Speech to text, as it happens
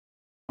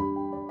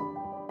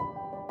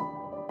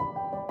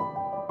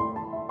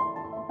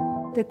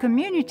The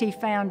Community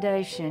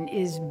Foundation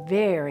is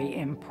very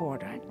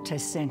important to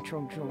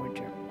Central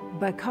Georgia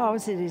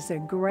because it is a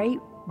great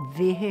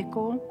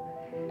vehicle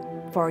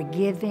for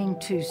giving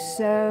to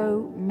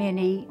so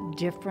many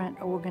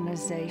different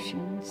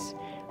organizations,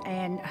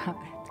 and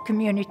the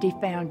Community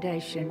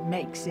Foundation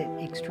makes it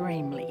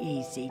extremely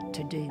easy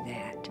to do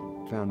that.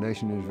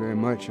 Foundation is very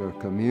much a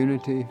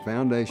community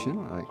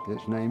foundation, like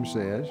its name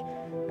says,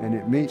 and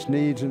it meets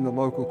needs in the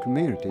local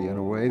community in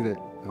a way that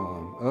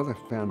other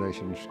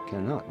foundations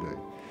cannot do.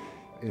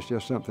 It's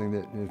just something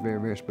that is very,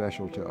 very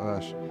special to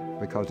us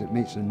because it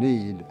meets a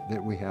need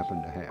that we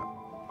happen to have.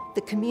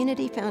 The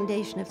Community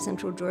Foundation of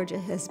Central Georgia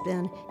has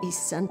been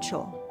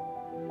essential.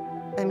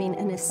 I mean,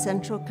 an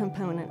essential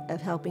component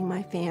of helping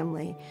my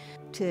family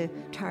to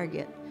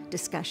target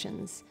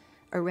discussions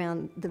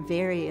around the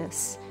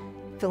various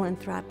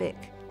philanthropic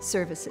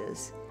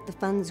services. The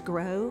funds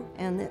grow,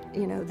 and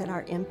that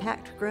our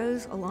impact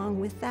grows along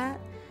with that.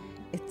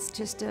 It's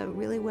just a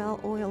really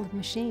well-oiled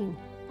machine.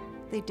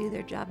 They do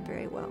their job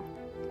very well.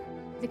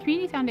 The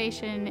Community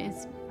Foundation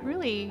is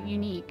really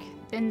unique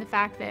in the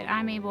fact that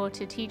I'm able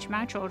to teach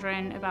my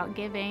children about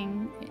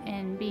giving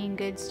and being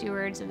good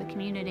stewards of the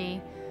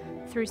community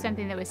through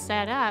something that was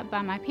set up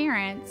by my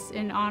parents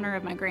in honor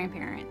of my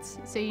grandparents.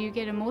 So you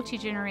get a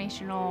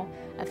multi-generational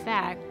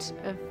effect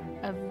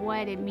of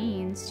what it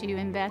means to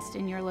invest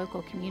in your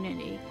local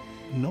community.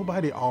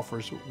 Nobody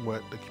offers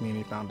what the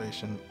Community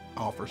Foundation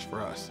offers for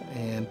us,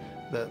 and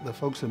the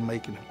folks in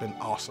Macon have been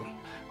awesome.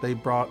 They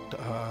brought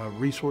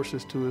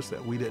resources to us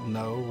that we didn't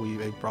know.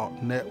 They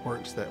brought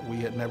networks that we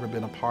had never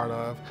been a part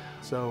of.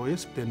 So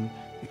it's been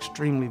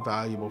extremely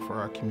valuable for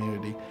our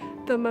community.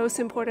 The most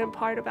important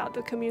part about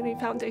the Community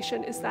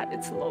Foundation is that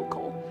it's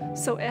local.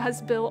 So it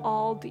has built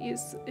all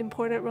these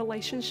important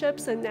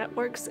relationships and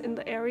networks in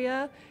the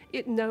area.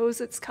 It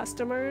knows its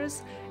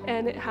customers,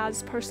 and it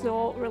has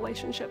personal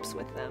relationships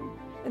with them.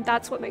 And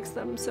that's what makes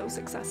them so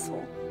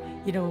successful.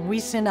 You know, when we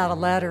send out a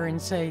letter and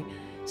say,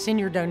 send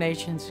your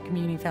donations to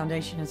Community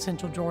Foundation in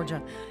Central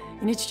Georgia,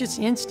 and it's just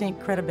instant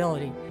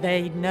credibility.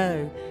 They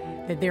know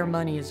that their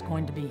money is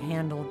going to be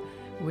handled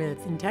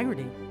with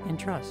integrity and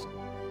trust.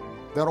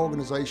 That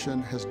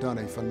organization has done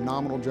a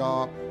phenomenal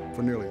job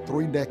for nearly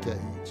 3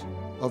 decades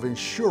of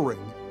ensuring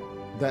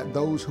that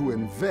those who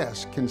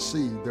invest can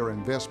see their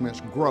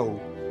investments grow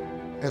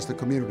as the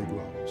community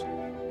grows.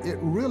 It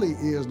really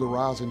is the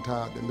rising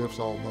tide that lifts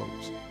all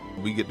boats.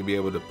 We get to be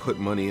able to put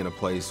money in a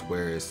place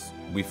where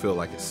we feel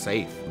like it's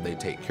safe. They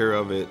take care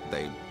of it.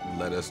 They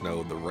let us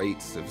know the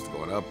rates, if it's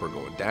going up or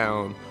going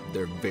down.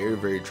 They're very,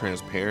 very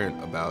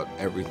transparent about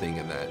everything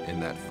in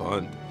that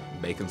fund.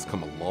 Bacon's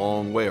come a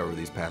long way over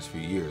these past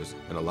few years,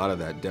 and a lot of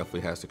that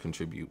definitely has to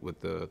contribute with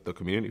the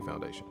Community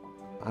Foundation.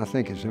 I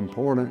think it's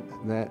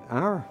important that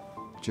our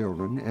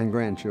children and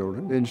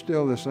grandchildren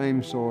instill the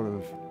same sort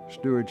of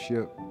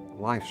stewardship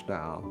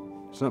lifestyle,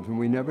 something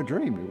we never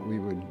dreamed we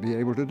would be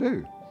able to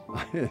do.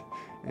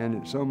 And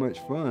it's so much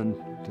fun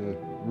to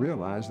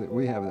realize that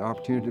we have the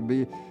opportunity to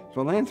be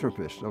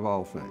philanthropists of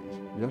all things,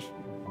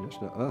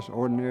 just us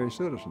ordinary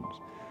citizens.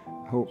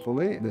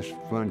 Hopefully this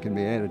fund can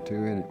be added to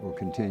and it will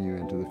continue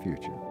into the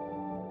future.